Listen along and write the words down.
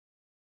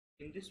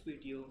In this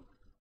video,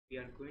 we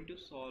are going to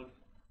solve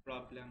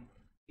problem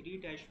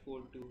 3-42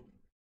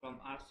 from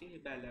RC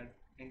hibbeler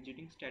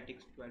Engineering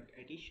Statics 12th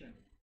edition.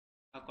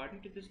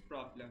 According to this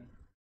problem,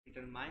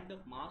 determine the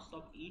mass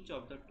of each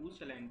of the two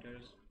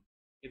cylinders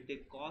if they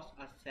cause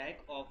a sag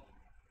of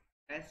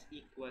S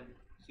equal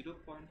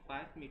 0.5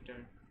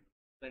 meter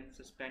when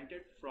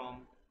suspended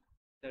from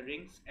the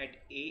rings at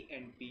A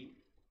and B.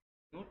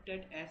 Note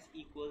that S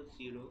equals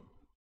 0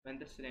 when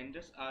the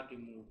cylinders are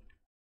removed.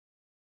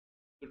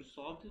 So to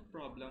solve this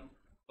problem,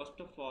 first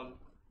of all,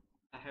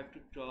 I have to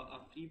draw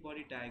a free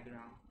body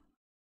diagram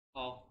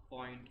of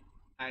point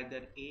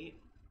either A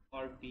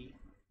or B.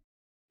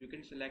 You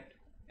can select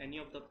any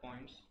of the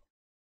points.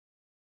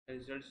 The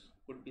results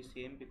would be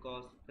same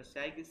because the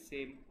sag is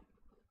same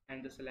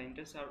and the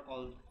cylinders are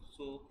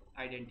also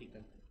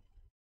identical.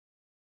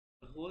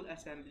 The whole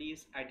assembly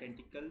is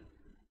identical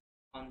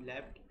on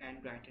left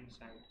and right hand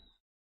side.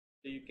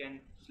 So you can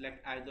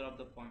select either of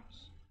the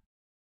points.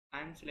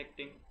 I am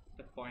selecting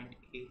the point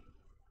A.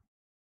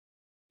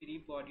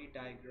 Free body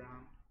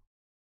diagram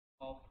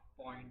of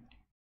point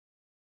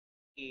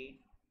A.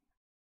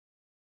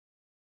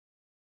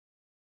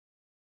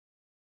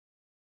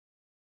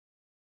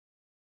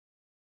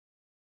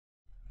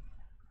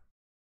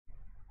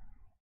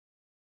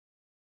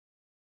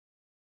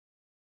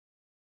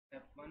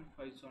 F1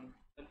 horizontal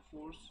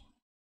force,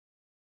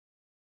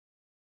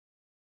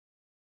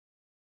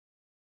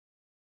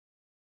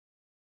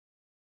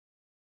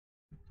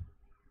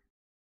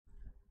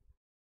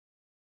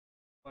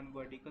 1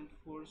 vertical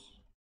force,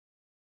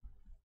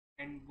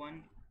 and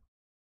 1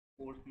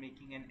 force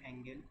making an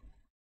angle.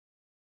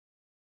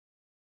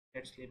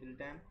 Let's label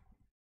them.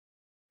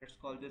 Let's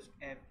call this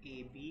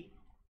FAB,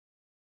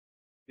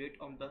 weight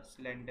on the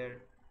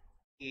cylinder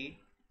A,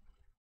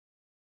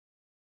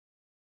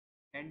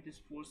 and this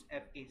force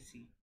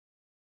FAC.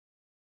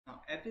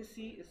 Now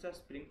FAC is a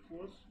spring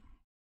force,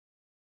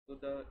 so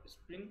the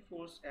spring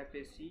force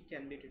FAC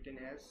can be written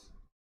as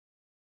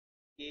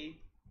K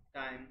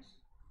times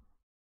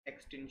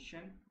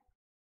extension.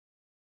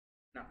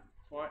 Now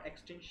for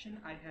extension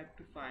I have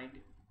to find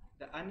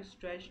the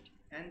unstretched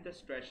and the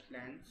stretched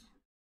lengths.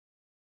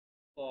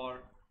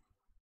 For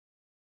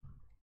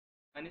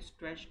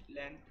unstretched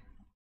length,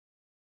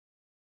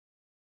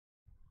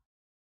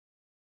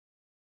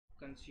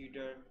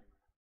 consider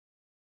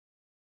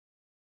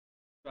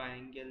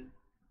triangle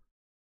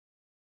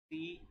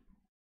C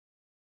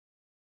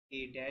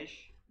A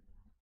dash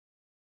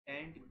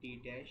and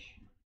B dash.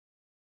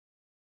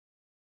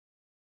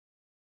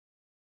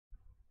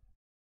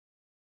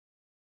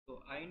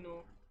 So I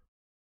know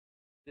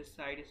this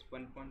side is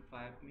 1.5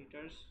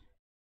 meters.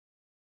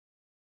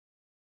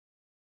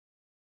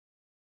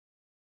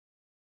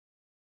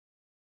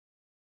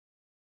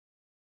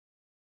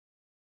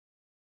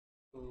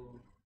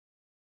 So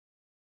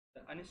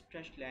the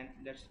unstretched length,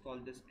 let's call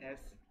this S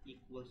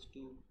equals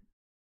to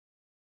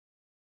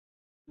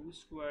 2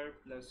 square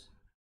plus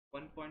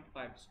 1.5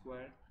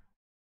 square.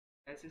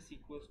 S is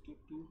equals to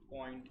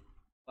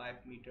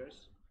 2.5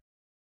 meters.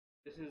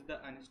 This is the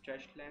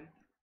unstretched length.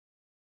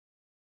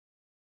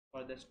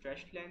 For the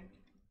stretched length,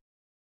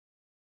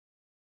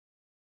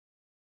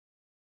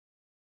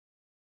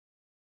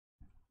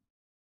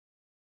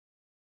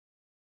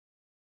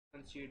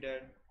 consider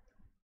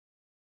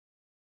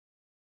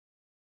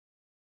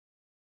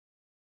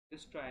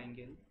this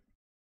triangle.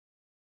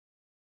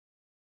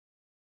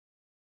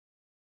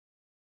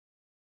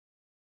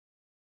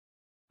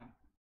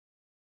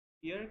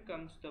 Here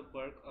comes the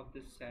work of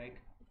this sag,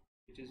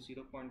 which is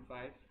 0.5,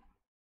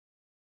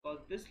 because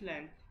this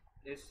length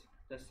is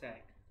the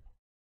sag.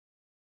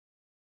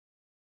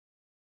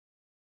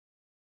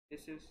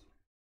 This is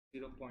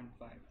 0.5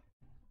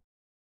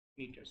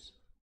 meters.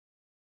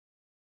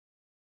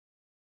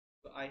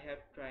 So I have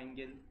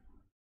triangle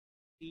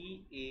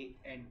C, A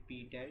and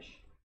B dash.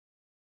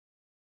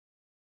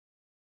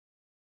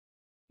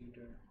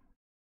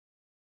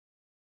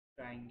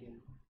 Triangle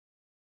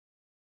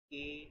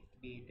A,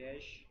 B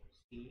dash,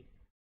 C.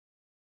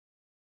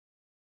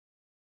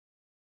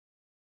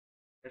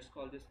 Let's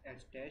call this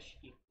S dash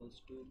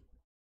equals to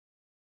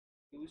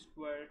 2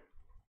 square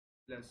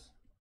plus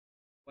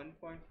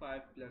 1.5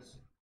 plus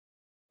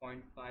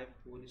 0.5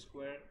 whole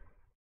square.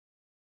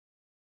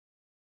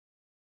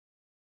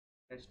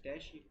 S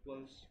dash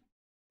equals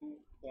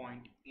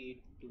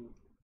 2.82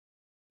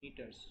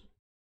 meters.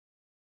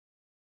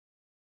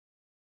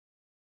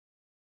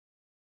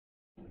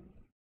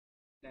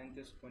 Length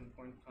is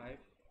 1.5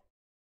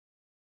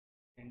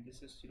 and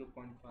this is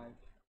 0.5.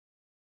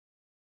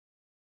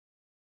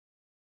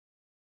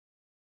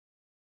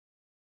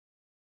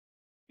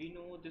 We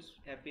know this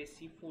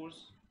FAC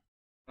force.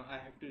 Now I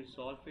have to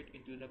resolve it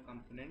into the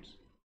components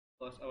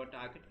because our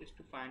target is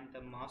to find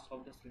the mass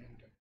of the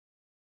cylinder.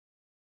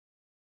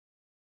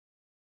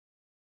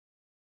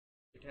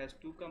 It has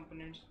two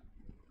components,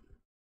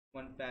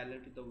 one parallel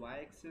to the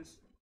y-axis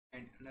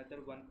and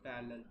another one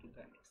parallel to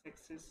the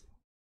x-axis.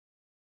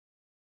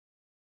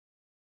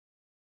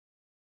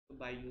 So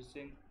by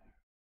using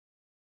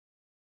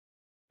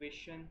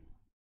equation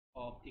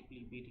of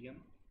equilibrium,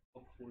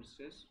 of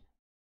forces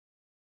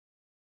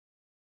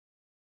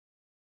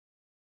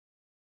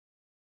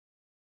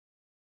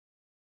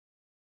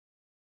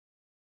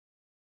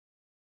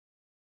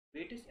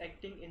weight is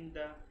acting in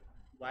the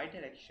y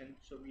direction,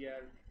 so we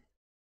are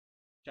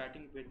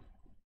starting with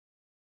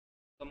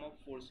sum of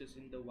forces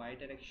in the y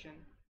direction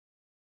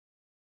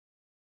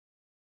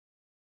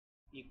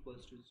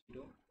equals to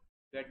 0.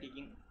 We are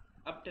taking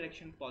up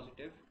direction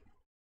positive.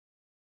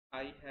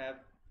 I have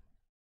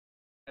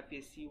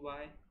FACY,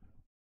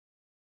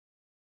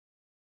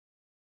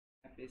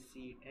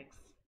 FACX,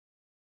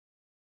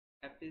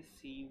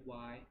 FACY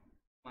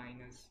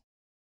minus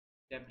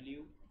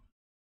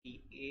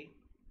WTA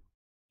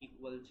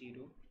equals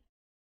 0.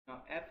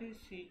 Now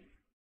FACY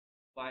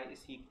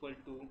is equal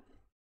to,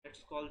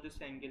 let's call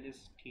this angle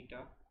is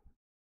theta.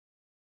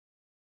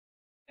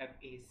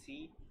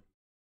 FAC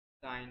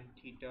sine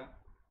theta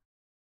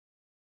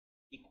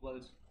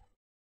equals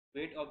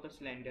weight of the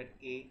cylinder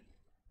A.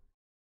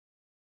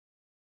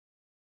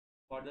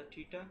 For the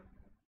theta,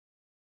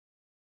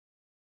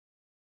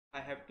 I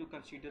have to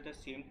consider the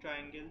same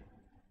triangle.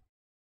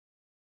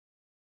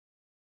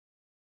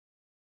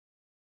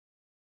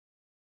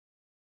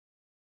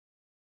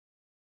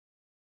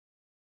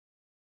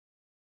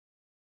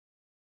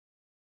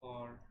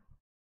 For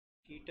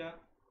theta,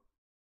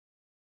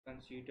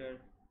 consider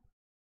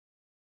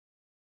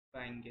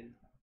triangle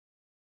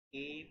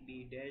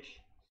AB dash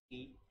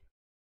C.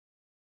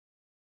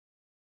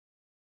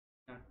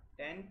 Now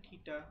tan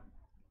theta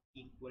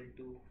equal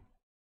to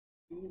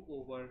 2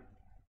 over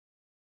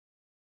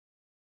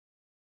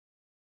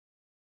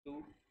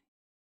 2,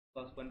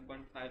 because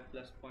 1.5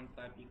 plus 0.5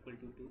 equal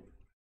to 2.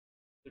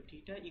 So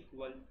theta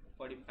equal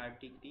 45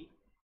 degree.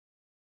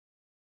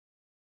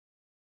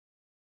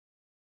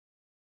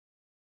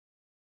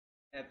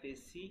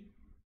 FAC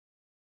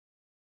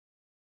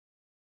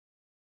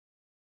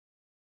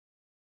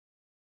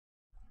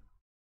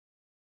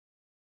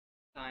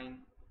sine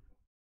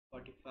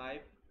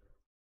 45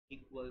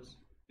 equals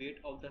weight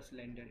of the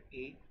cylinder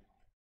A.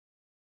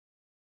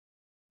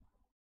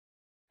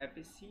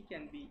 FAC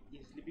can be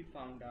easily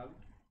found out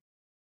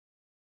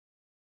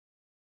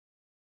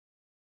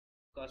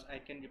because I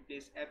can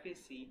replace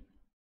FAC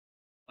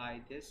by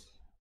this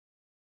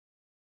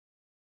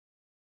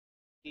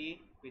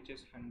K, which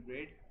is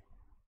 100,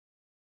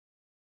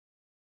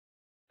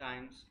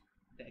 times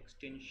the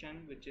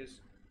extension, which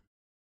is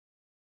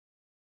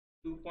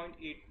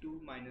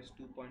 2.82 minus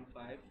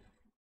 2.5,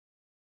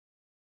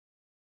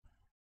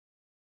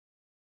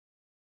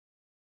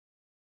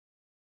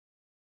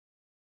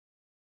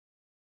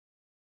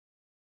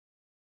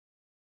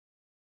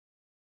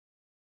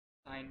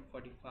 sine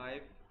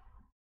 45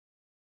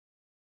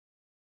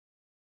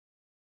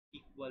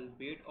 equal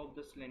weight of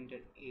the cylinder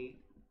A.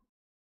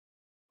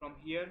 From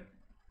here,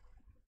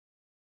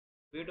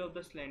 weight of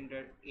the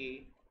cylinder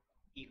A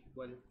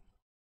equal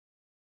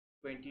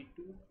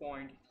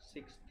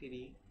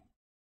 22.63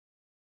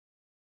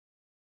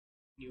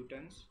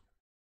 newtons.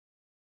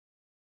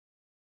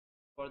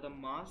 For the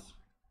mass,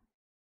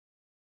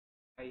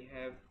 I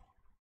have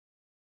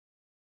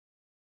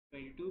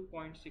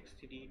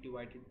 22.63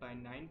 divided by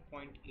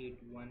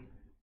 9.81.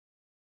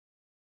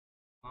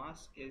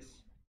 Mass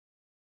is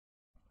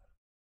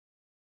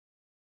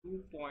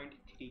 2.3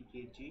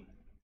 kg.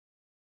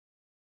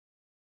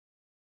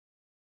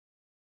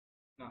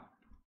 Now,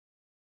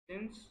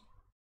 since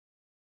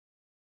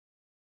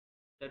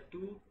the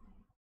two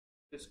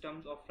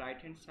systems of right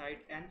hand side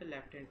and the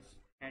left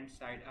hand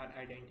side are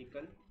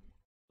identical,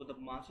 so the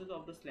masses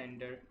of the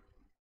cylinder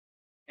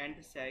and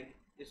the sag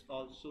is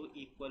also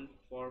equal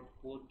for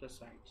both the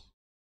sides.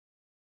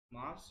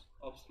 Mass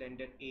of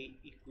cylinder A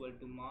equal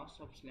to mass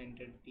of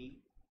cylinder B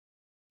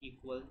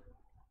equal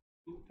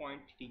 2.3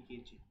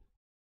 kg.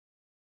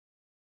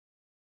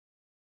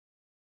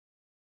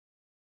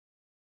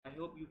 I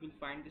hope you will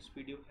find this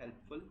video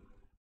helpful.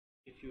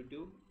 If you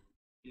do,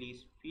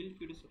 please feel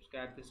free to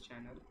subscribe this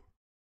channel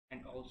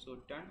and also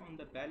turn on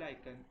the bell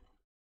icon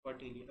for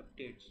daily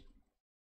updates.